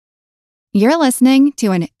You're listening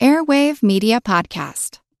to an Airwave Media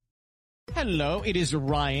Podcast. Hello, it is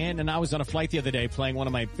Ryan, and I was on a flight the other day playing one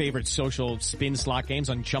of my favorite social spin slot games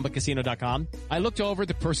on ChumbaCasino.com. I looked over at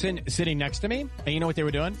the person sitting next to me, and you know what they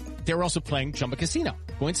were doing? They were also playing Chumba Casino.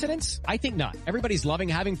 Coincidence? I think not. Everybody's loving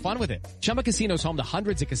having fun with it. Chumba Casino is home to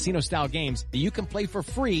hundreds of casino-style games that you can play for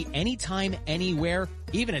free anytime, anywhere,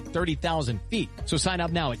 even at 30,000 feet. So sign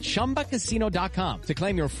up now at ChumbaCasino.com to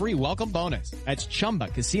claim your free welcome bonus. That's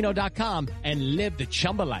ChumbaCasino.com and live the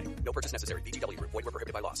Chumba life. No purchase necessary. VGW. Void where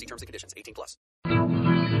prohibited by law. See terms and conditions. 18+.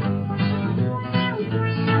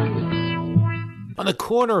 On the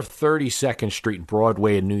corner of 32nd Street and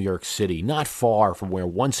Broadway in New York City, not far from where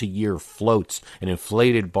once a year floats and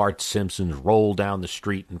inflated Bart Simpsons roll down the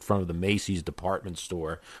street in front of the Macy's department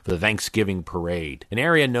store for the Thanksgiving parade, an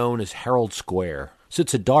area known as Herald Square,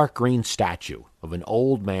 sits a dark green statue of an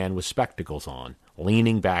old man with spectacles on,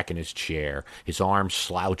 leaning back in his chair, his arms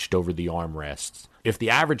slouched over the armrests. If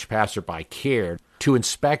the average passerby cared to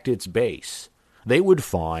inspect its base, they would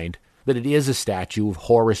find that it is a statue of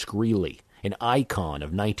Horace Greeley, an icon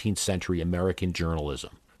of 19th century American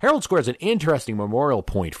journalism. Herald Square is an interesting memorial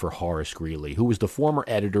point for Horace Greeley, who was the former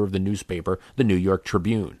editor of the newspaper, the New York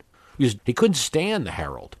Tribune. He couldn't stand the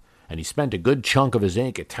Herald, and he spent a good chunk of his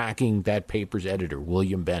ink attacking that paper's editor,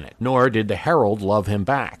 William Bennett. Nor did the Herald love him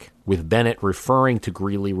back, with Bennett referring to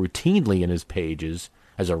Greeley routinely in his pages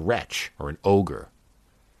as a wretch or an ogre.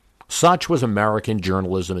 Such was American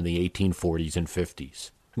journalism in the 1840s and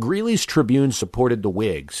 50s. Greeley's Tribune supported the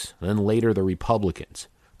Whigs, and then later the Republicans.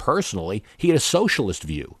 Personally, he had a socialist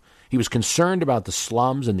view. He was concerned about the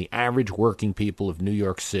slums and the average working people of New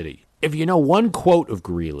York City. If you know one quote of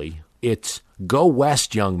Greeley, it's, "Go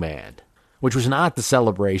west, young man," which was not the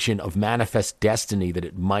celebration of manifest destiny that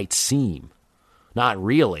it might seem. Not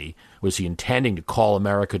really was he intending to call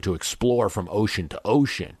America to explore from ocean to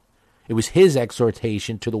ocean. It was his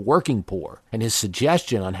exhortation to the working poor and his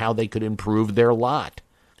suggestion on how they could improve their lot.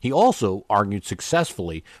 He also argued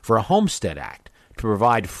successfully for a Homestead Act to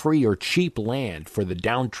provide free or cheap land for the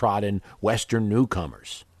downtrodden Western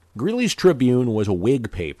newcomers. Greeley's Tribune was a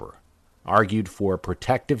Whig paper, argued for a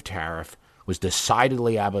protective tariff, was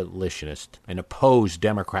decidedly abolitionist, and opposed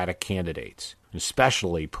Democratic candidates,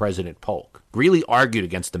 especially President Polk. Greeley argued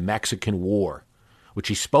against the Mexican War, which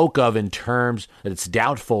he spoke of in terms that it's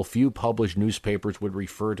doubtful few published newspapers would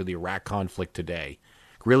refer to the Iraq conflict today.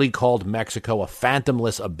 Greeley called Mexico a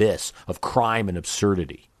phantomless abyss of crime and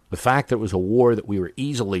absurdity. The fact that it was a war that we were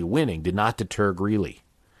easily winning did not deter Greeley.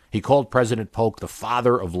 He called President Polk the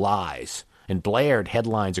father of lies and blared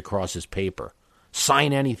headlines across his paper.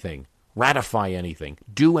 Sign anything, ratify anything,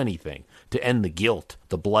 do anything to end the guilt,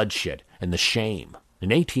 the bloodshed, and the shame.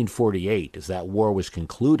 In 1848, as that war was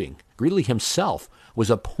concluding, Greeley himself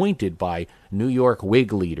was appointed by New York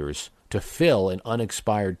Whig leaders to fill an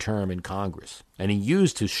unexpired term in Congress, and he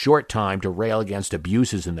used his short time to rail against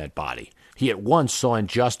abuses in that body. He at once saw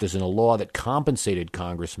injustice in a law that compensated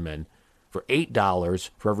congressmen for $8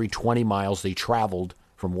 for every 20 miles they traveled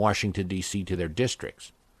from Washington, D.C. to their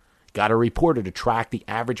districts. Got a reporter to track the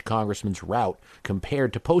average congressman's route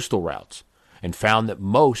compared to postal routes, and found that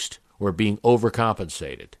most were being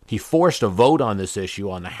overcompensated. He forced a vote on this issue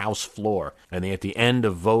on the House floor, and at the end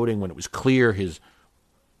of voting, when it was clear his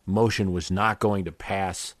motion was not going to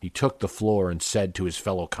pass, he took the floor and said to his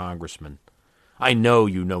fellow congressmen, "I know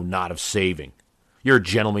you know not of saving. Your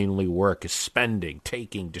gentlemanly work is spending,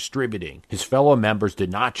 taking, distributing." His fellow members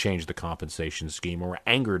did not change the compensation scheme and were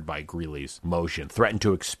angered by Greeley's motion, threatened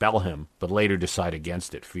to expel him, but later decided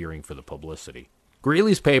against it, fearing for the publicity.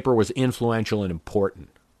 Greeley's paper was influential and important,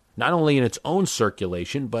 not only in its own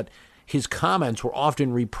circulation, but his comments were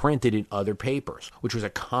often reprinted in other papers, which was a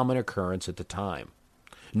common occurrence at the time.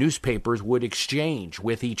 Newspapers would exchange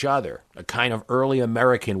with each other, a kind of early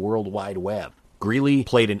American World Wide Web. Greeley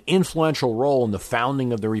played an influential role in the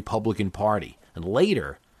founding of the Republican Party, and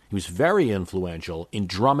later he was very influential in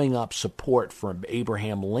drumming up support for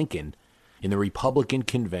Abraham Lincoln in the Republican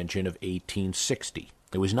Convention of 1860.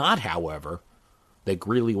 It was not, however, that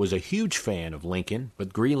Greeley was a huge fan of Lincoln,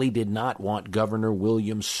 but Greeley did not want Governor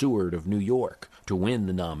William Seward of New York to win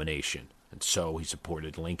the nomination, and so he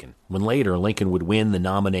supported Lincoln. When later Lincoln would win the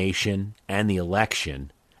nomination and the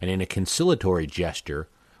election, and in a conciliatory gesture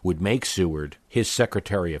would make Seward his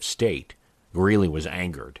Secretary of State, Greeley was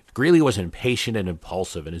angered. Greeley was impatient and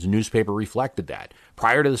impulsive, and his newspaper reflected that.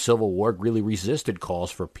 Prior to the Civil War, Greeley resisted calls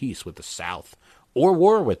for peace with the South, or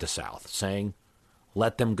war with the South, saying,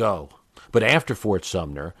 "Let them go." But after Fort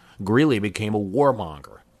Sumner, Greeley became a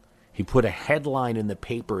warmonger. He put a headline in the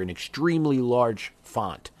paper in extremely large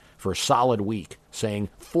font for a solid week, saying,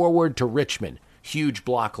 "Forward to Richmond, huge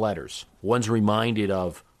block letters. One's reminded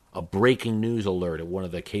of a breaking news alert at one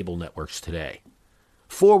of the cable networks today.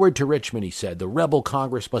 Forward to Richmond, he said, the rebel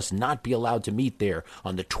Congress must not be allowed to meet there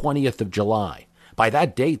on the 20th of July. By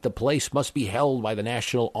that date, the place must be held by the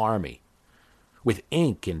National Army. With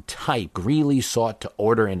ink and type, Greeley sought to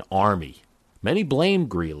order an army. Many blamed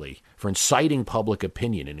Greeley for inciting public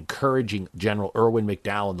opinion and encouraging General Irwin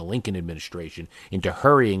McDowell and the Lincoln administration into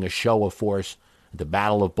hurrying a show of force at the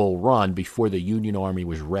Battle of Bull Run before the Union Army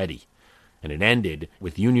was ready. And it ended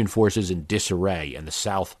with Union forces in disarray and the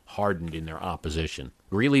South hardened in their opposition.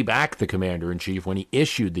 Greeley backed the commander-in-chief when he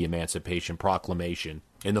issued the Emancipation Proclamation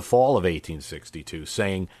in the fall of 1862,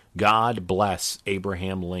 saying, "God bless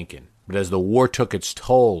Abraham Lincoln." But as the war took its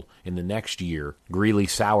toll in the next year, Greeley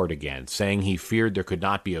soured again, saying he feared there could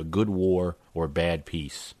not be a good war or bad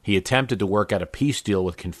peace. He attempted to work out a peace deal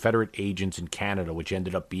with Confederate agents in Canada, which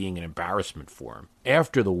ended up being an embarrassment for him.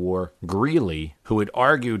 After the war, Greeley, who had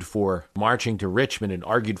argued for marching to Richmond and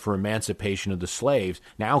argued for emancipation of the slaves,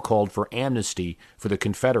 now called for amnesty for the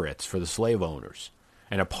Confederates, for the slave owners,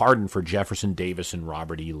 and a pardon for Jefferson Davis and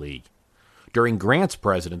Robert E. Lee. During Grant's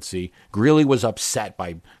presidency, Greeley was upset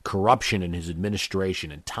by corruption in his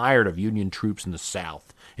administration and tired of Union troops in the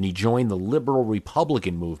South, and he joined the liberal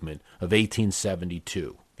Republican movement of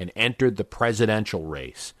 1872 and entered the presidential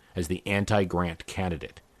race as the anti-Grant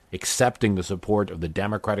candidate, accepting the support of the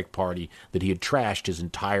Democratic Party that he had trashed his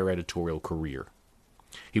entire editorial career.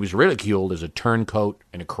 He was ridiculed as a turncoat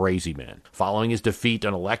and a crazy man. Following his defeat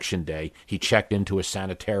on Election Day, he checked into a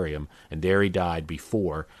sanitarium, and there he died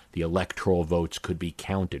before the electoral votes could be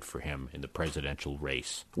counted for him in the presidential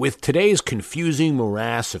race. With today's confusing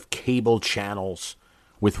morass of cable channels,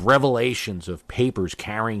 with revelations of papers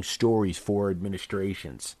carrying stories for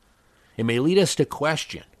administrations, it may lead us to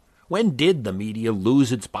question, when did the media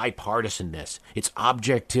lose its bipartisanness, its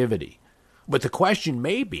objectivity? But the question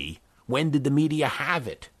may be, when did the media have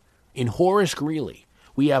it? In Horace Greeley,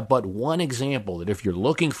 we have but one example that if you're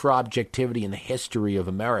looking for objectivity in the history of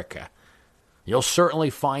America, you'll certainly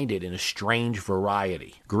find it in a strange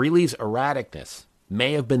variety. Greeley's erraticness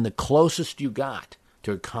may have been the closest you got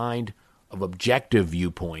to a kind of objective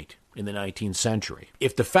viewpoint in the 19th century.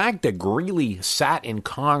 If the fact that Greeley sat in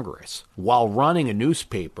Congress while running a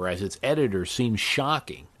newspaper as its editor seems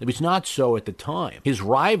shocking, it was not so at the time. His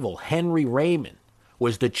rival, Henry Raymond,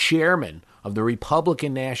 was the chairman of the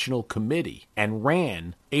Republican National Committee and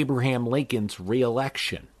ran Abraham Lincoln's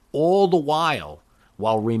re-election, all the while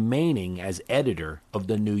remaining as editor of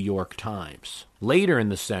the New York Times. Later in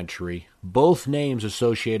the century, both names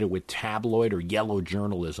associated with tabloid or yellow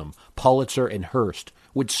journalism, Pulitzer and Hearst,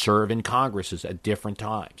 would serve in Congresses at different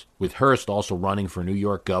times, with Hearst also running for New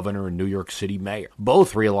York governor and New York City mayor.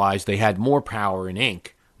 Both realized they had more power in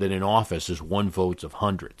ink than in office as one votes of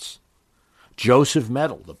hundreds. Joseph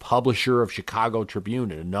Medill, the publisher of Chicago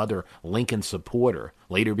Tribune and another Lincoln supporter,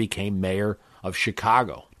 later became mayor of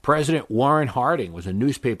Chicago. President Warren Harding was a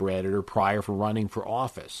newspaper editor prior for running for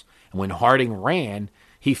office, and when Harding ran,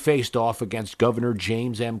 he faced off against Governor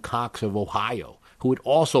James M. Cox of Ohio, who had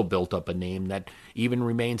also built up a name that even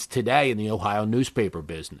remains today in the Ohio newspaper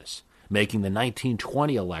business, making the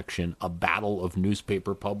 1920 election a battle of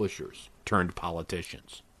newspaper publishers turned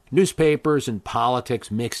politicians. Newspapers and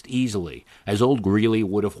politics mixed easily, as old Greeley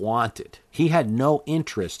would have wanted. He had no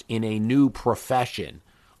interest in a new profession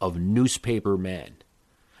of newspaper men.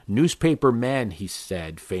 Newspaper men, he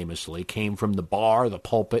said famously, came from the bar, the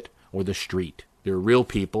pulpit, or the street. They were real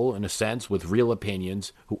people, in a sense, with real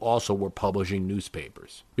opinions, who also were publishing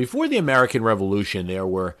newspapers. Before the American Revolution, there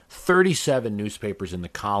were 37 newspapers in the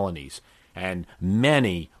colonies, and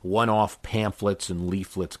many one-off pamphlets and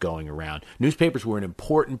leaflets going around. Newspapers were an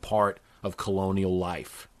important part of colonial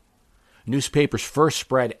life. Newspapers first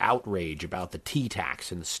spread outrage about the tea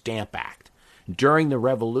tax and the Stamp Act. During the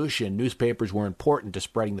Revolution, newspapers were important to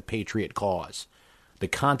spreading the patriot cause. The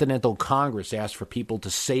Continental Congress asked for people to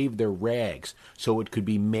save their rags so it could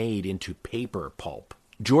be made into paper pulp.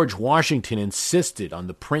 George Washington insisted on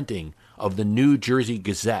the printing of the New Jersey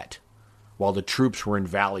Gazette, while the troops were in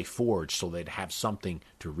Valley Forge so they'd have something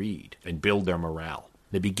to read and build their morale.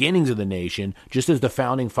 The beginnings of the nation, just as the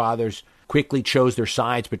Founding Fathers quickly chose their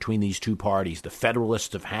sides between these two parties, the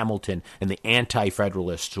Federalists of Hamilton and the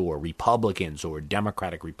Anti-Federalists or Republicans or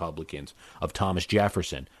Democratic Republicans of Thomas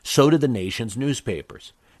Jefferson, so did the nation's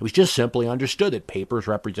newspapers. It was just simply understood that papers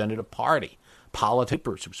represented a party.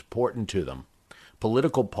 Politics was important to them.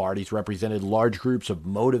 Political parties represented large groups of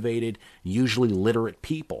motivated, usually literate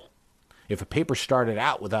people. If a paper started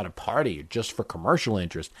out without a party or just for commercial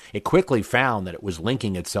interest, it quickly found that it was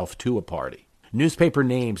linking itself to a party. Newspaper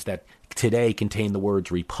names that today contain the words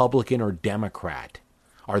Republican or Democrat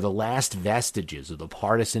are the last vestiges of the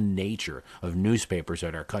partisan nature of newspapers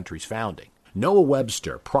at our country's founding. Noah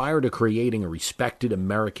Webster, prior to creating a respected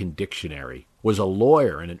American dictionary, was a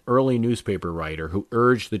lawyer and an early newspaper writer who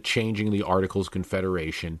urged the changing of the Articles of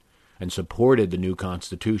Confederation and supported the new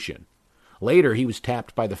Constitution. Later, he was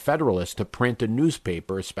tapped by the Federalists to print a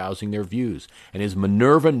newspaper espousing their views, and his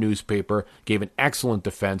Minerva newspaper gave an excellent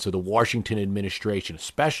defense of the Washington administration,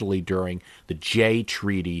 especially during the Jay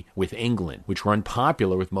Treaty with England, which were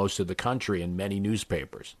unpopular with most of the country and many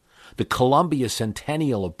newspapers. The Columbia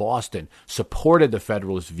Centennial of Boston supported the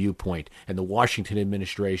Federalist viewpoint and the Washington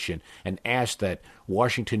administration and asked that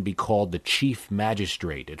Washington be called the Chief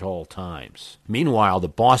Magistrate at all times. Meanwhile, the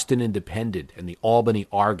Boston Independent and the Albany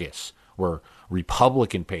Argus were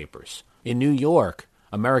Republican papers. In New York,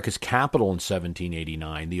 America's capital in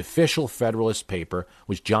 1789, the official Federalist paper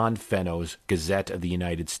was John Fenno's Gazette of the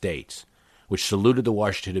United States, which saluted the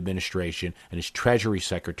Washington administration and his Treasury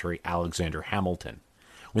Secretary Alexander Hamilton.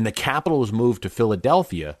 When the capital was moved to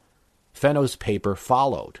Philadelphia, Fenno's paper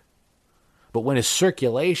followed. But when his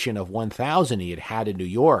circulation of 1,000 he had had in New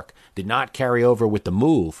York did not carry over with the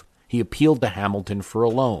move, he appealed to Hamilton for a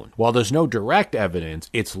loan. While there's no direct evidence,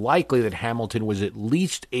 it's likely that Hamilton was at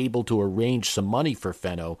least able to arrange some money for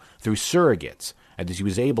Fenno through surrogates, and that he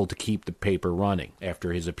was able to keep the paper running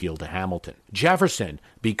after his appeal to Hamilton. Jefferson,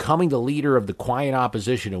 becoming the leader of the quiet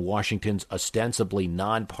opposition in Washington's ostensibly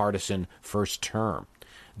nonpartisan first term,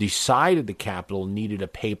 decided the capital needed a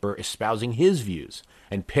paper espousing his views,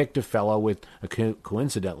 and picked a fellow with a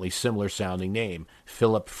coincidentally similar-sounding name,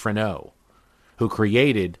 Philip Freneau, who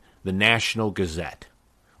created the National Gazette,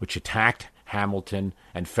 which attacked Hamilton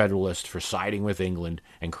and Federalists for siding with England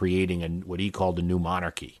and creating what he called a new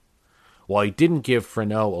monarchy. While he didn't give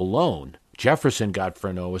Freneau a loan, Jefferson got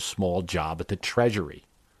Freneau a small job at the Treasury.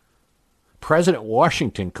 President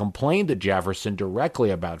Washington complained to Jefferson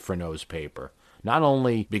directly about Freneau's paper, not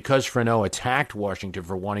only because Freneau attacked Washington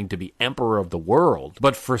for wanting to be emperor of the world,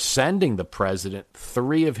 but for sending the president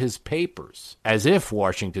 3 of his papers, as if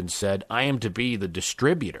Washington said, "I am to be the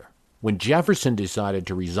distributor." When Jefferson decided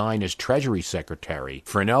to resign as Treasury Secretary,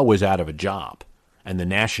 Freneau was out of a job, and the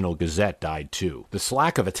National Gazette died too. The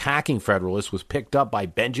slack of attacking Federalists was picked up by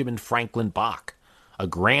Benjamin Franklin Bach, a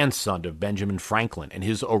grandson of Benjamin Franklin, and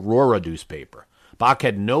his Aurora newspaper. Bach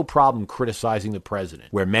had no problem criticizing the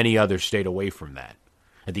president, where many others stayed away from that.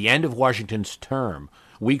 At the end of Washington's term,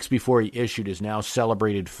 weeks before he issued his now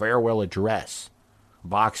celebrated farewell address,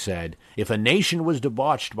 Bach said, "If a nation was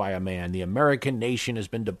debauched by a man, the American nation has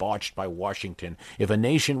been debauched by Washington. If a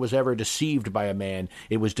nation was ever deceived by a man,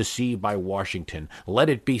 it was deceived by Washington. Let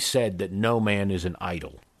it be said that no man is an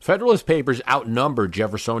idol." Federalist papers outnumbered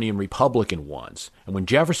Jeffersonian Republican ones, and when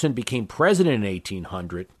Jefferson became president in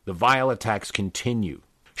 1800, the vile attacks continued.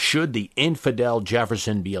 Should the infidel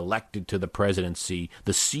Jefferson be elected to the presidency,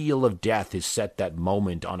 the seal of death is set that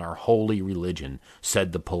moment on our holy religion,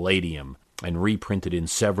 said the Palladium, and reprinted in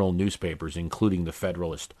several newspapers, including the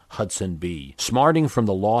Federalist Hudson Bee. Smarting from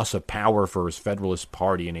the loss of power for his Federalist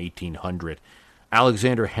Party in 1800,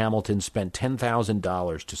 Alexander Hamilton spent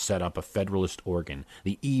 $10,000 to set up a Federalist organ,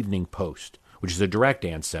 the Evening Post, which is a direct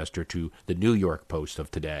ancestor to the New York Post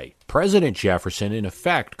of today. President Jefferson, in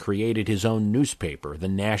effect, created his own newspaper, the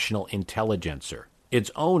National Intelligencer.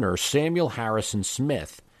 Its owner, Samuel Harrison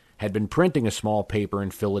Smith, had been printing a small paper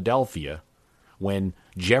in Philadelphia when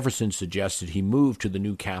Jefferson suggested he move to the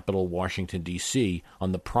new capital, Washington, D.C.,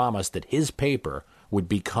 on the promise that his paper would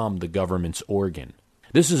become the government's organ.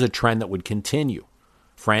 This is a trend that would continue.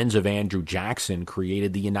 Friends of Andrew Jackson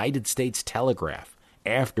created the United States Telegraph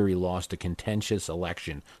after he lost a contentious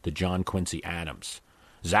election to John Quincy Adams.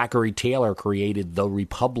 Zachary Taylor created The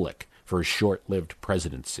Republic for his short-lived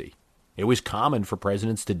presidency. It was common for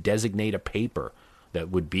presidents to designate a paper that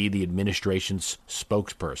would be the administration's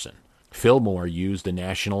spokesperson. Fillmore used the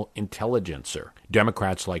National Intelligencer.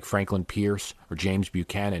 Democrats like Franklin Pierce or James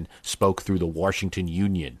Buchanan spoke through the Washington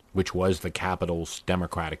Union, which was the capital's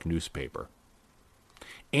Democratic newspaper.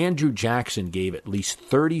 Andrew Jackson gave at least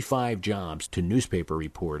 35 jobs to newspaper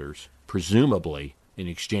reporters, presumably in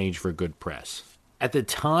exchange for good press. At the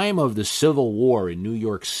time of the Civil War in New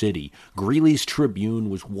York City, Greeley's Tribune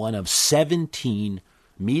was one of 17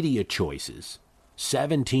 media choices,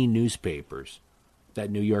 17 newspapers that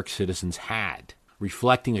New York citizens had,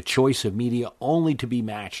 reflecting a choice of media only to be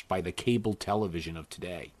matched by the cable television of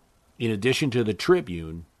today. In addition to the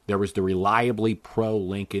Tribune, there was the reliably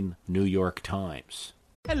pro-Lincoln New York Times.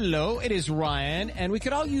 Hello, it is Ryan, and we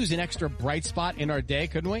could all use an extra bright spot in our day,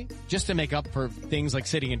 couldn't we? Just to make up for things like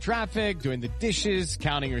sitting in traffic, doing the dishes,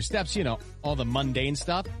 counting your steps, all the mundane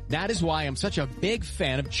stuff. That is why I'm such a big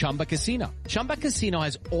fan of Chumba Casino. Chumba Casino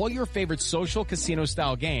has all your favorite social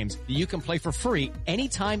casino-style games that you can play for free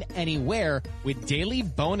anytime, anywhere with daily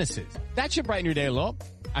bonuses. That should brighten your day a little.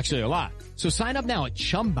 Actually, a lot. So sign up now at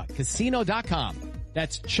ChumbaCasino.com.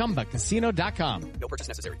 That's ChumbaCasino.com. No purchase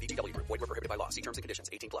necessary. VGW Group. Void where prohibited by law. See terms and conditions.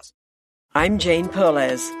 18+. I'm Jane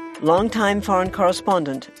Perlez, longtime foreign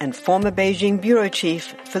correspondent and former Beijing bureau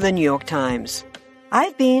chief for the New York Times.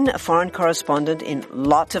 I've been a foreign correspondent in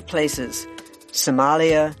lots of places: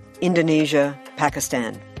 Somalia, Indonesia,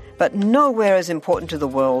 Pakistan, but nowhere as important to the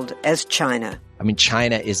world as China. I mean,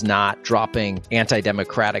 China is not dropping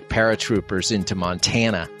anti-democratic paratroopers into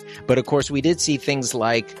Montana. But of course, we did see things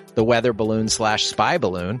like the weather balloon / spy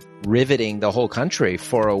balloon riveting the whole country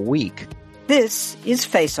for a week. This is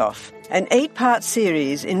Face Off, an 8-part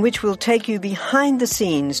series in which we'll take you behind the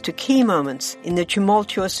scenes to key moments in the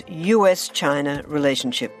tumultuous U.S.-China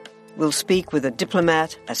relationship. We'll speak with a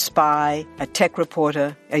diplomat, a spy, a tech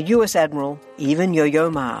reporter, a U.S. admiral, even Yo-Yo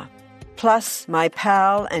Ma. Plus, my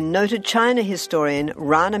pal and noted China historian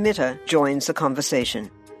Rana Mitter joins the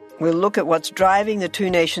conversation. We'll look at what's driving the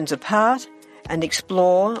two nations apart and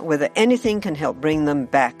explore whether anything can help bring them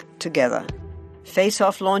back together. Face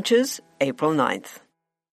Off launches April 9th.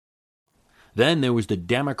 Then there was the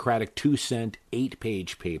Democratic 2-cent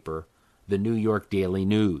 8-page paper, the New York Daily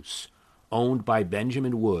News, owned by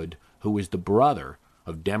Benjamin Wood, who is the brother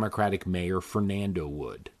of Democratic Mayor Fernando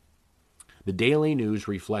Wood. The Daily News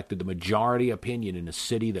reflected the majority opinion in a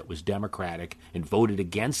city that was Democratic and voted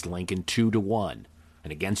against Lincoln 2-1,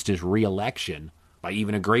 and against his re-election by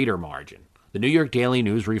even a greater margin. The New York Daily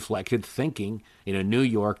News reflected thinking in a New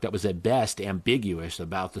York that was at best ambiguous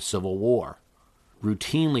about the Civil War,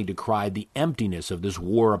 routinely decried the emptiness of this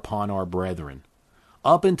war upon our brethren.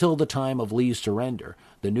 Up until the time of Lee's surrender,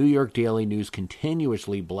 the New York Daily News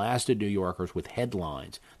continuously blasted New Yorkers with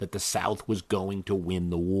headlines that the South was going to win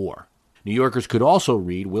the war. New Yorkers could also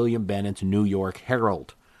read William Bennett's New York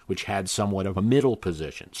Herald, which had somewhat of a middle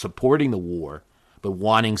position, supporting the war, but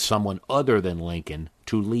wanting someone other than Lincoln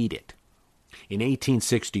to lead it. In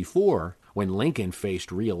 1864, when Lincoln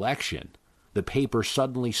faced re-election, the paper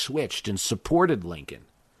suddenly switched and supported Lincoln,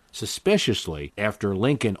 suspiciously after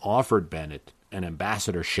Lincoln offered Bennett an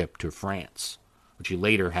ambassadorship to France, which he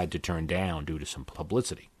later had to turn down due to some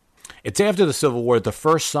publicity. It's after the Civil War that the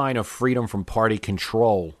first sign of freedom from party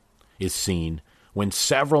control is seen when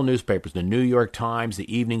several newspapers, the New York Times,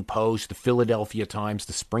 the Evening Post, the Philadelphia Times,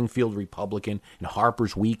 the Springfield Republican, and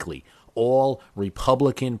Harper's Weekly, all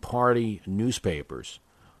Republican Party newspapers,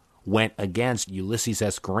 went against Ulysses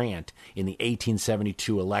S. Grant in the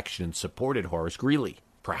 1872 election and supported Horace Greeley.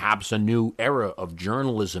 Perhaps a new era of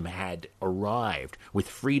journalism had arrived with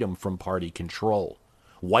freedom from party control.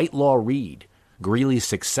 Whitelaw Reid, Greeley's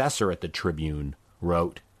successor at the Tribune,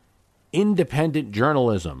 wrote, "Independent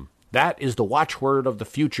journalism, that is the watchword of the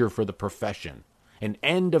future for the profession. An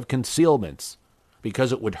end of concealments,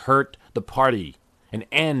 because it would hurt the party. An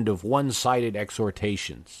end of one-sided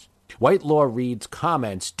exhortations." Whitelaw Reid's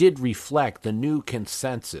comments did reflect the new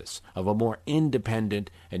consensus of a more independent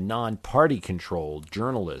and non-party controlled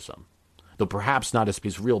journalism, though perhaps not as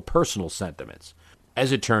his real personal sentiments.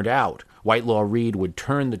 As it turned out, Whitelaw Reid would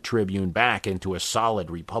turn the Tribune back into a solid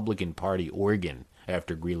Republican Party organ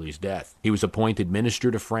after Greeley's death. He was appointed minister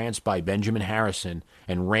to France by Benjamin Harrison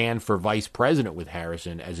and ran for vice president with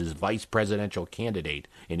Harrison as his vice presidential candidate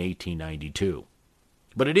in 1892.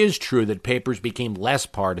 But it is true that papers became less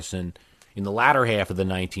partisan in the latter half of the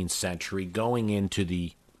 19th century, going into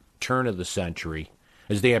the turn of the century,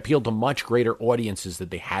 as they appealed to much greater audiences than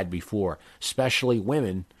they had before, especially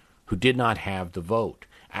women who did not have the vote.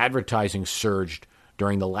 Advertising surged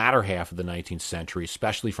during the latter half of the 19th century,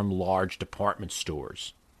 especially from large department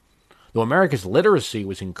stores. Though America's literacy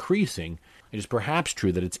was increasing, it is perhaps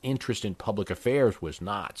true that its interest in public affairs was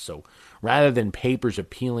not. So rather than papers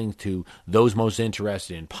appealing to those most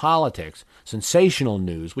interested in politics, sensational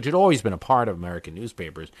news, which had always been a part of American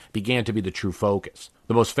newspapers, began to be the true focus.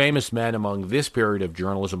 The most famous men among this period of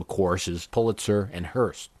journalism, of course, is Pulitzer and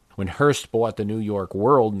Hearst. When Hearst bought the New York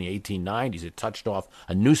World in the 1890s, it touched off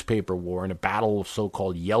a newspaper war and a battle of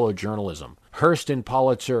so-called yellow journalism. Hearst and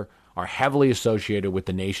Pulitzer are heavily associated with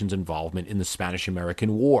the nation's involvement in the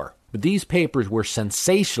Spanish-American War. But these papers were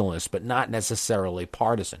sensationalist, but not necessarily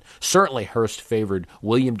partisan. Certainly Hearst favored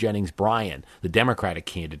William Jennings Bryan, the Democratic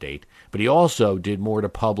candidate, but he also did more to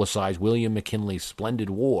publicize William McKinley's splendid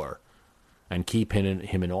war and keep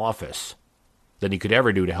him in office than he could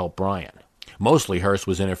ever do to help Bryan. Mostly Hearst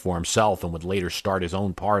was in it for himself and would later start his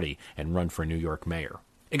own party and run for New York mayor.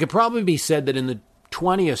 It could probably be said that in the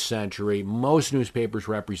 20th century, most newspapers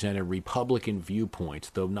represented Republican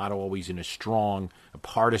viewpoints, though not always in as strong a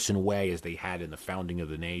partisan way as they had in the founding of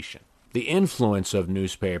the nation. The influence of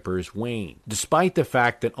newspapers waned, despite the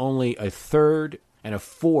fact that only a third and a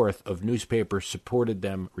fourth of newspapers supported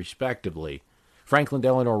them respectively. Franklin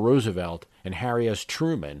Delano Roosevelt and Harry S.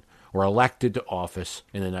 Truman were elected to office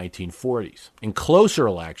in the 1940s. In closer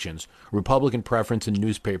elections, Republican preference in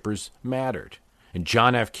newspapers mattered, and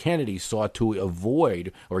John F. Kennedy sought to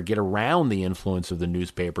avoid or get around the influence of the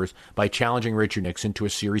newspapers by challenging Richard Nixon to a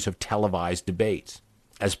series of televised debates.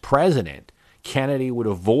 As president, Kennedy would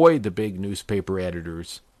avoid the big newspaper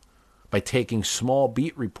editors by taking small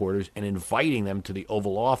beat reporters and inviting them to the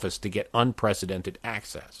Oval Office to get unprecedented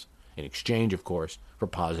access, in exchange, of course, for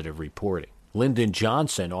positive reporting. Lyndon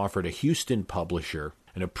Johnson offered a Houston publisher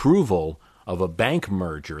an approval of a bank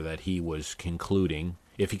merger that he was concluding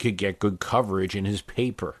if he could get good coverage in his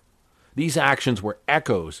paper. These actions were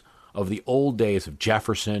echoes of the old days of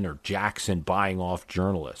Jefferson or Jackson buying off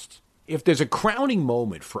journalists. If there's a crowning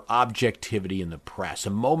moment for objectivity in the press, a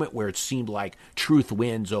moment where it seemed like truth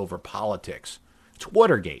wins over politics, it's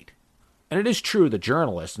Watergate. And it is true that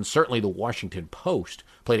journalists, and certainly the Washington Post,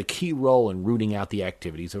 played a key role in rooting out the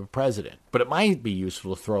activities of a president. But it might be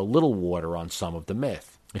useful to throw a little water on some of the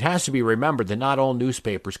myth. It has to be remembered that not all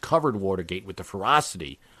newspapers covered Watergate with the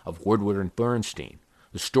ferocity of Woodward and Bernstein.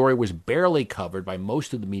 The story was barely covered by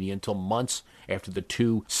most of the media until months after the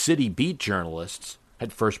two city beat journalists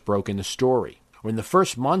had first broken the story. In the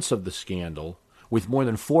first months of the scandal, with more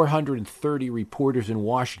than 430 reporters in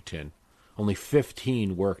Washington, only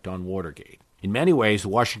 15 worked on Watergate. In many ways, the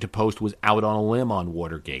Washington Post was out on a limb on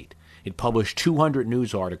Watergate. It published 200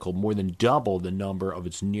 news articles, more than double the number of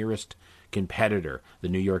its nearest competitor, the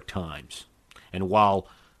New York Times. And while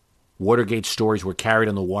Watergate stories were carried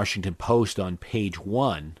on the Washington Post on page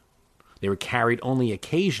 1, they were carried only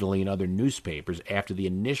occasionally in other newspapers after the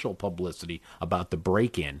initial publicity about the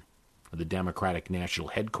break-in of the Democratic National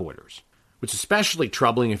Headquarters. What's especially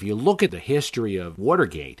troubling if you look at the history of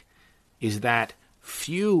Watergate is that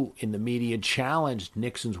few in the media challenged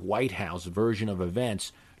Nixon's White House version of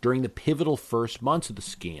events during the pivotal first months of the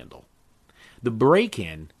scandal. The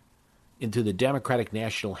break-in into the Democratic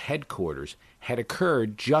National Headquarters had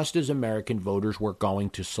occurred just as American voters were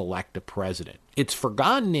going to select a president. It's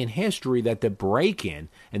forgotten in history that the break-in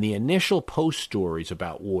and the initial Post stories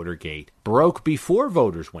about Watergate broke before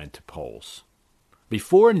voters went to polls,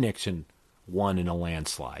 before Nixon won in a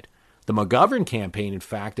landslide. The McGovern campaign, in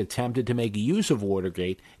fact, attempted to make use of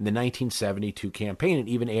Watergate in the 1972 campaign and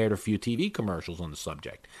even aired a few TV commercials on the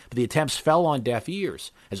subject. But the attempts fell on deaf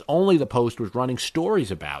ears, as only the Post was running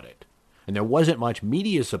stories about it. And there wasn't much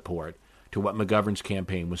media support to what McGovern's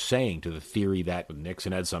campaign was saying, to the theory that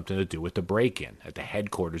Nixon had something to do with the break-in at the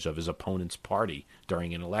headquarters of his opponent's party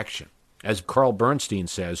during an election. As Carl Bernstein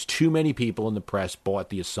says, too many people in the press bought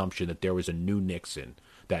the assumption that there was a new Nixon,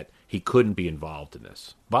 that he couldn't be involved in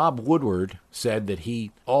this. Bob Woodward said that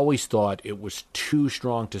he always thought it was too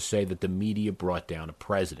strong to say that the media brought down a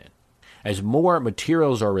president. As more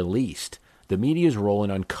materials are released, the media's role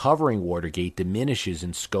in uncovering Watergate diminishes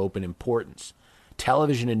in scope and importance.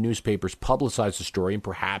 Television and newspapers publicize the story and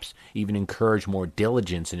perhaps even encourage more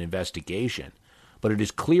diligence and investigation. But it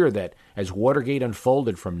is clear that as Watergate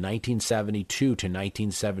unfolded from 1972 to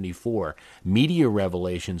 1974, media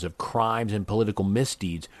revelations of crimes and political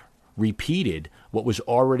misdeeds repeated what was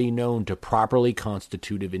already known to properly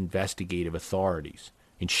constituted investigative authorities.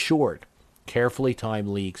 In short, carefully timed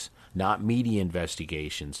leaks, not media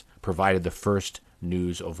investigations, provided the first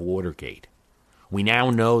news of Watergate. We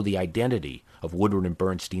now know the identity of Woodward and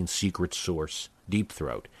Bernstein's secret source, Deep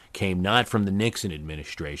Throat, came not from the Nixon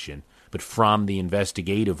administration, but from the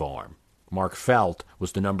investigative arm. Mark Felt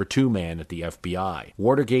was the number 2 man at the FBI.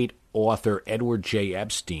 Watergate author Edward J.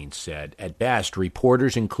 Epstein said, "At best,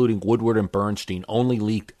 reporters including Woodward and Bernstein only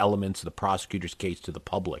leaked elements of the prosecutor's case to the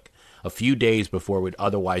public, a few days before it would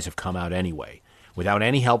otherwise have come out anyway. Without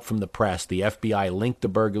any help from the press, the FBI linked the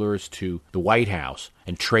burglars to the White House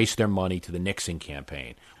and traced their money to the Nixon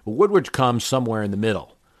campaign." But Woodward comes somewhere in the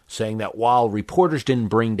middle, saying that while reporters didn't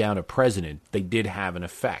bring down a president, they did have an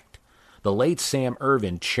effect. The late Sam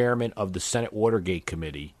Ervin, chairman of the Senate Watergate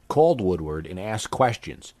Committee, called Woodward and asked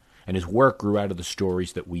questions, and his work grew out of the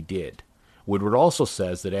stories that we did. Woodward also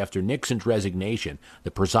says that after Nixon's resignation,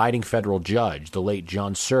 the presiding federal judge, the late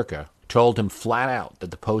John Circa, told him flat out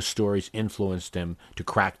that the Post stories influenced him to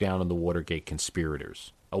crack down on the Watergate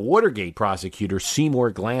conspirators. A Watergate prosecutor,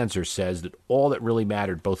 Seymour Glanzer, says that all that really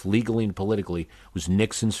mattered, both legally and politically, was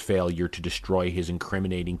Nixon's failure to destroy his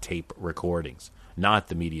incriminating tape recordings, not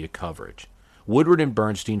the media coverage. Woodward and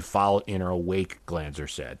Bernstein followed in our wake, Glanzer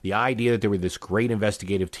said. The idea that there were this great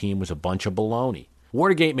investigative team was a bunch of baloney.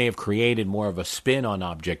 Watergate may have created more of a spin on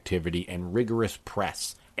objectivity and rigorous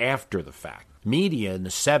press after the fact. Media in the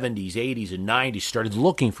 70s, 80s, and 90s started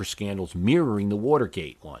looking for scandals mirroring the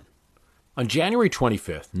Watergate one. On January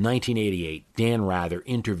 25th, 1988, Dan Rather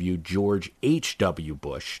interviewed George H.W.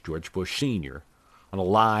 Bush, George Bush Sr., on a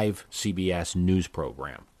live CBS news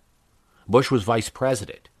program. Bush was vice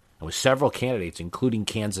president, and with several candidates, including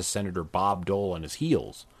Kansas Senator Bob Dole, on his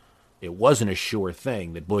heels, it wasn't a sure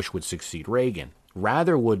thing that Bush would succeed Reagan.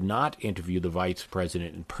 Rather would not interview the vice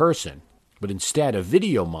president in person, but instead a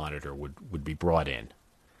video monitor would be brought in.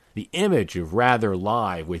 The image of Rather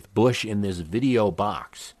live with Bush in this video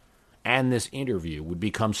box and this interview would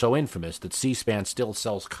become so infamous that C-SPAN still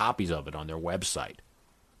sells copies of it on their website.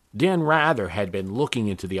 Dan Rather had been looking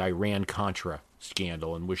into the Iran-Contra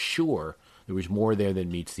scandal and was sure there was more there than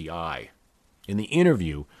meets the eye. In the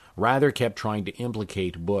interview, Rather kept trying to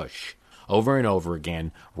implicate Bush. Over and over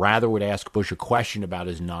again, Rather would ask Bush a question about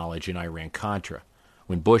his knowledge in Iran-Contra.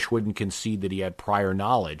 When Bush wouldn't concede that he had prior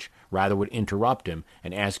knowledge, Rather would interrupt him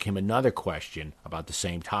and ask him another question about the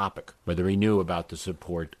same topic, whether he knew about the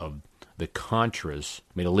support of the Contras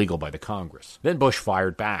made illegal by the Congress. Then Bush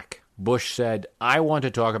fired back. Bush said, "I want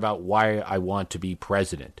to talk about why I want to be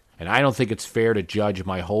president, and I don't think it's fair to judge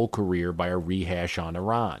my whole career by a rehash on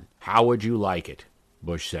Iran. How would you like it,"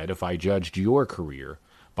 Bush said, "if I judged your career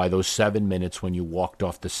by those 7 minutes when you walked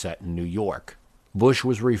off the set in New York?" Bush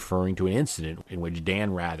was referring to an incident in which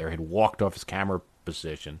Dan Rather had walked off his camera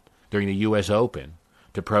position during the U.S. Open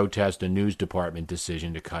to protest a news department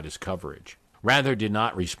decision to cut his coverage. Rather did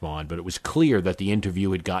not respond, but it was clear that the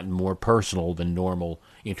interview had gotten more personal than normal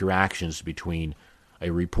interactions between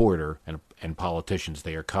a reporter and politicians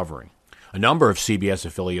they are covering. A number of CBS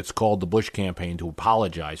affiliates called the Bush campaign to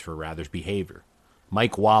apologize for Rather's behavior.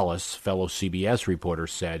 Mike Wallace, fellow CBS reporter,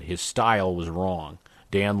 said his style was wrong.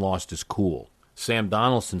 Dan lost his cool. Sam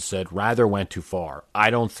Donaldson said Rather went too far.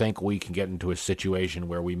 I don't think we can get into a situation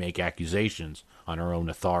where we make accusations on our own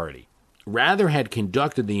authority. Rather had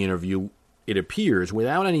conducted the interview, it appears,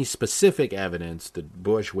 without any specific evidence that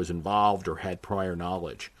Bush was involved or had prior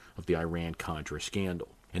knowledge of the Iran-Contra scandal,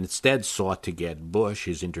 and instead sought to get Bush,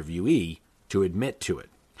 his interviewee, to admit to it.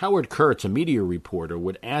 Howard Kurtz, a media reporter,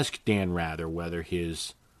 would ask Dan Rather whether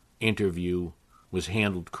his interview was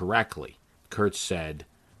handled correctly. Kurtz said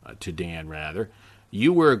to Dan Rather,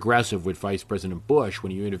 "You were aggressive with Vice President Bush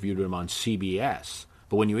when you interviewed him on CBS,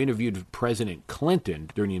 but when you interviewed President Clinton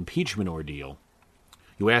during the impeachment ordeal,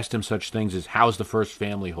 you asked him such things as, how's the first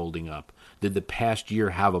family holding up? Did the past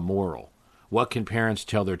year have a moral? What can parents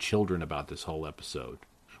tell their children about this whole episode?"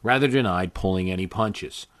 Rather denied pulling any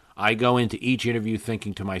punches. "I go into each interview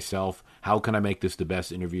thinking to myself, how can I make this the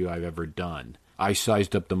best interview I've ever done? I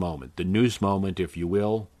sized up the moment, the news moment, if you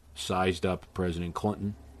will, sized up President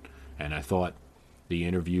Clinton, and I thought the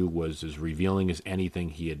interview was as revealing as anything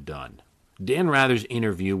he had done." Dan Rather's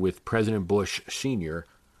interview with President Bush Sr.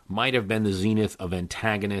 might have been the zenith of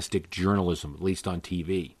antagonistic journalism, at least on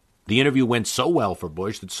TV. The interview went so well for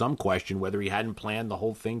Bush that some questioned whether he hadn't planned the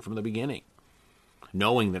whole thing from the beginning,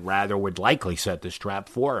 knowing that Rather would likely set this trap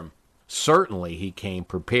for him. Certainly he came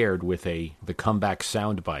prepared with the comeback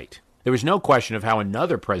soundbite. There was no question of how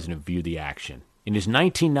another president viewed the action. In his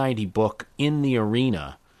 1990 book, In the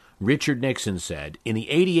Arena, Richard Nixon said, "In the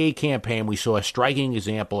 '88 campaign, we saw a striking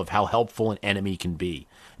example of how helpful an enemy can be.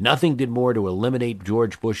 Nothing did more to eliminate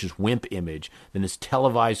George Bush's wimp image than his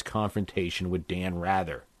televised confrontation with Dan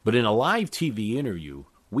Rather. But in a live TV interview,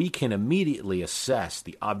 we can immediately assess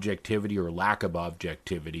the objectivity or lack of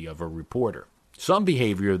objectivity of a reporter. Some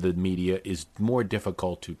behavior of the media is more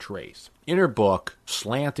difficult to trace." In her book,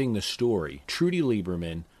 Slanting the Story, Trudy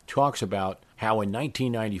Lieberman talks about how in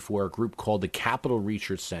 1994 a group called the Capital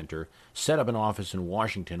Research Center set up an office in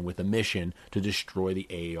Washington with a mission to destroy the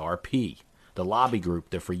AARP, the lobby group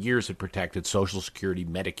that for years had protected Social Security,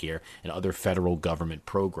 Medicare, and other federal government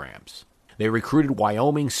programs. They recruited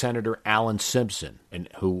Wyoming Senator Alan Simpson, an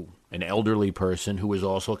elderly person who was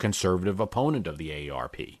also a conservative opponent of the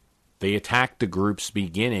AARP. They attacked the group's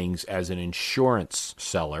beginnings as an insurance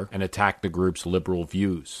seller and attacked the group's liberal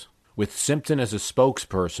views. With Simpson as a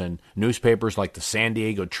spokesperson, newspapers like the San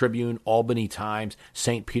Diego Tribune, Albany Times,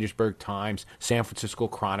 St. Petersburg Times, San Francisco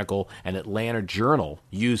Chronicle, and Atlanta Journal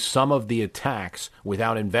used some of the attacks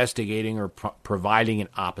without investigating or providing an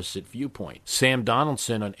opposite viewpoint. Sam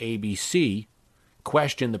Donaldson on ABC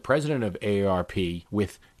questioned the president of AARP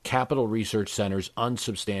with Capital Research Center's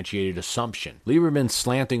unsubstantiated assumption. Lieberman's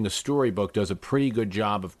Slanting the Storybook does a pretty good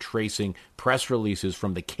job of tracing press releases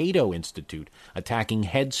from the Cato Institute attacking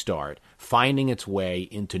Head Start, finding its way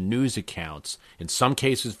into news accounts, in some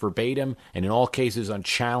cases verbatim and in all cases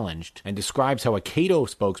unchallenged, and describes how a Cato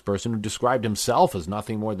spokesperson who described himself as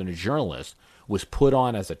nothing more than a journalist was put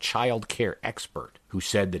on as a child care expert who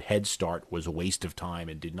said that Head Start was a waste of time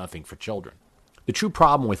and did nothing for children. The true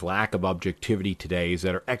problem with lack of objectivity today is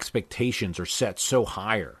that our expectations are set so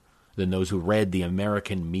higher than those who read the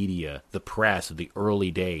American media, the press of the early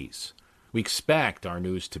days. We expect our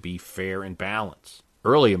news to be fair and balanced.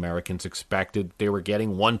 Early Americans expected they were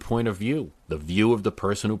getting one point of view, the view of the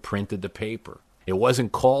person who printed the paper. It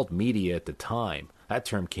wasn't called media at the time. That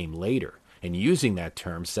term came later, and using that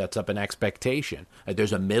term sets up an expectation that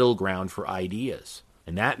there's a middle ground for ideas.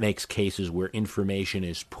 And that makes cases where information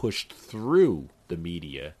is pushed through the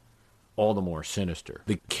media all the more sinister.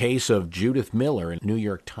 The case of Judith Miller, a New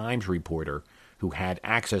York Times reporter who had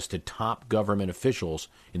access to top government officials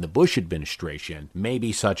in the Bush administration, may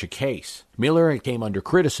be such a case. Miller came under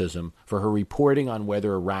criticism for her reporting on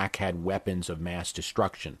whether Iraq had weapons of mass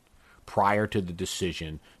destruction prior to the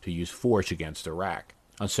decision to use force against Iraq.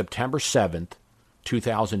 On September 7th,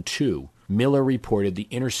 2002, Miller reported the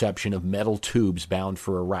interception of metal tubes bound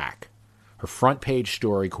for Iraq. Her front-page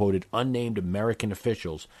story quoted unnamed American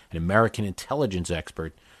officials, an American intelligence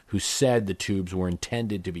expert who said the tubes were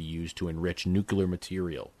intended to be used to enrich nuclear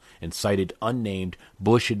material, and cited unnamed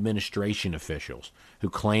Bush administration officials who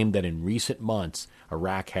claimed that in recent months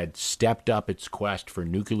Iraq had stepped up its quest for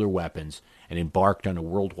nuclear weapons and embarked on a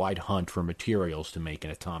worldwide hunt for materials to make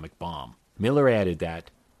an atomic bomb. Miller added that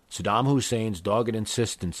Saddam Hussein's dogged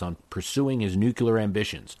insistence on pursuing his nuclear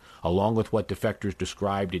ambitions, along with what defectors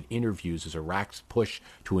described in interviews as Iraq's push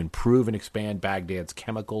to improve and expand Baghdad's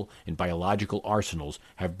chemical and biological arsenals,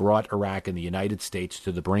 have brought Iraq and the United States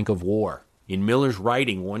to the brink of war. In Miller's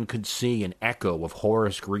writing, one could see an echo of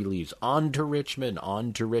Horace Greeley's "On to Richmond,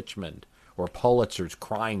 or Pulitzer's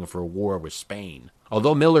crying for war with Spain.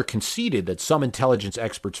 Although Miller conceded that some intelligence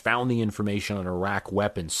experts found the information on Iraq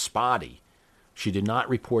weapons spotty, she did not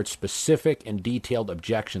report specific and detailed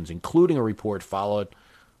objections, including a report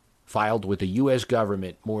filed with the U.S.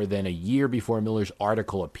 government more than a year before Miller's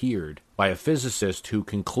article appeared by a physicist who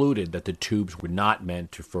concluded that the tubes were not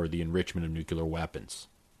meant for the enrichment of nuclear weapons.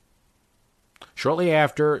 Shortly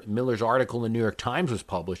after Miller's article in the New York Times was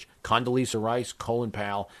published, Condoleezza Rice, Colin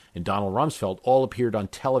Powell, and Donald Rumsfeld all appeared on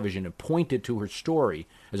television and pointed to her story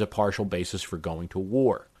as a partial basis for going to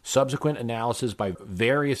war. Subsequent analysis by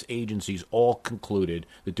various agencies all concluded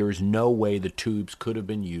that there is no way the tubes could have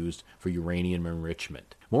been used for uranium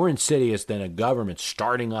enrichment. More insidious than a government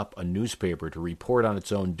starting up a newspaper to report on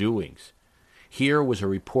its own doings, here was a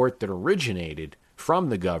report that originated from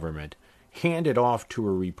the government, handed off to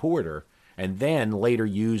a reporter, and then later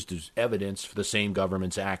used as evidence for the same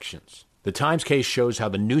government's actions. The Times case shows how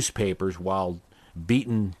the newspapers, while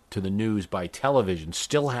beaten to the news by television,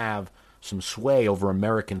 still have some sway over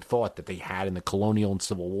American thought that they had in the colonial and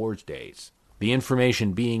Civil Wars days. The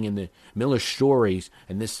information being in the Miller stories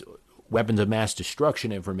and this weapons of mass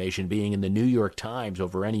destruction information being in the New York Times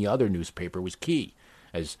over any other newspaper was key,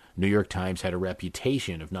 as New York Times had a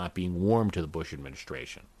reputation of not being warm to the Bush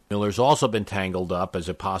administration. Miller's also been tangled up as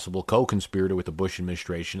a possible co-conspirator with the Bush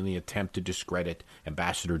administration in the attempt to discredit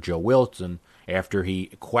Ambassador Joe Wilson after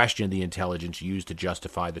he questioned the intelligence used to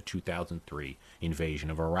justify the 2003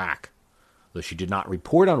 invasion of Iraq. Though she did not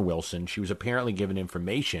report on Wilson, she was apparently given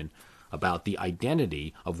information about the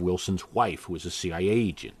identity of Wilson's wife, who was a CIA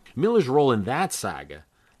agent. Miller's role in that saga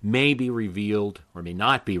may be revealed or may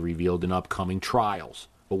not be revealed in upcoming trials.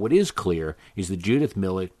 But what is clear is that Judith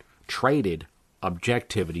Miller traded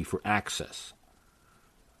objectivity for access.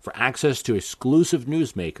 For access to exclusive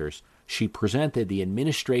newsmakers, she presented the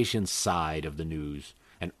administration's side of the news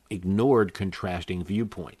and ignored contrasting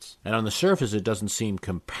viewpoints. And on the surface, it doesn't seem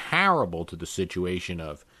comparable to the situation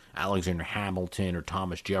of Alexander Hamilton or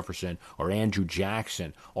Thomas Jefferson or Andrew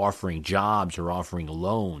Jackson offering jobs or offering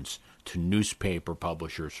loans to newspaper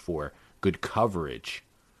publishers for good coverage.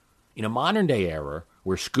 In a modern-day era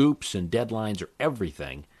where scoops and deadlines are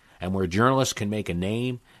everything, and where journalists can make a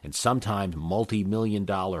name and sometimes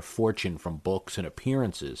multi-million-dollar fortune from books and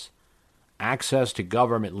appearances, access to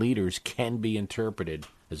government leaders can be interpreted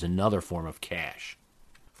as another form of cash.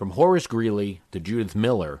 From Horace Greeley to Judith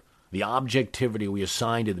Miller, the objectivity we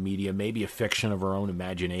assign to the media may be a fiction of our own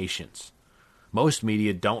imaginations. Most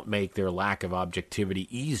media don't make their lack of objectivity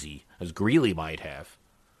easy, as Greeley might have,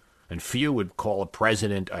 and few would call a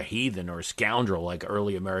president a heathen or a scoundrel like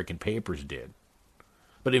early American papers did.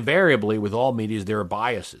 But invariably, with all media, there are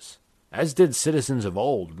biases. As did citizens of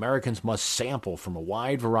old, Americans must sample from a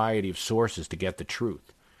wide variety of sources to get the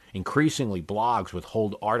truth. Increasingly, blogs with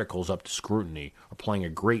hold articles up to scrutiny are playing a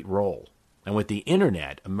great role. And with the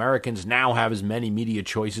internet, Americans now have as many media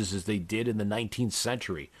choices as they did in the 19th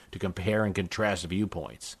century to compare and contrast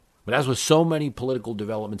viewpoints. But as with so many political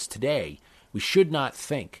developments today, we should not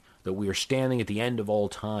think that we are standing at the end of all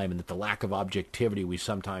time and that the lack of objectivity we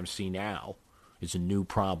sometimes see now is a new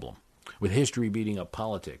problem. With history beating up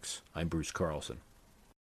politics, I'm Bruce Carlson.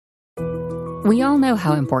 We all know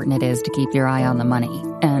how important it is to keep your eye on the money,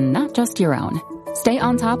 and not just your own. Stay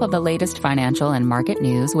on top of the latest financial and market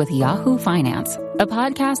news with Yahoo Finance, a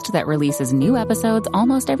podcast that releases new episodes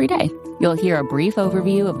almost every day. You'll hear a brief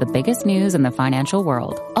overview of the biggest news in the financial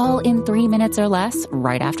world, all in 3 minutes or less,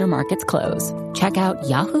 right after markets close. Check out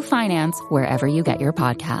Yahoo Finance wherever you get your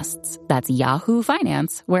podcasts. That's Yahoo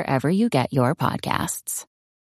Finance wherever you get your podcasts.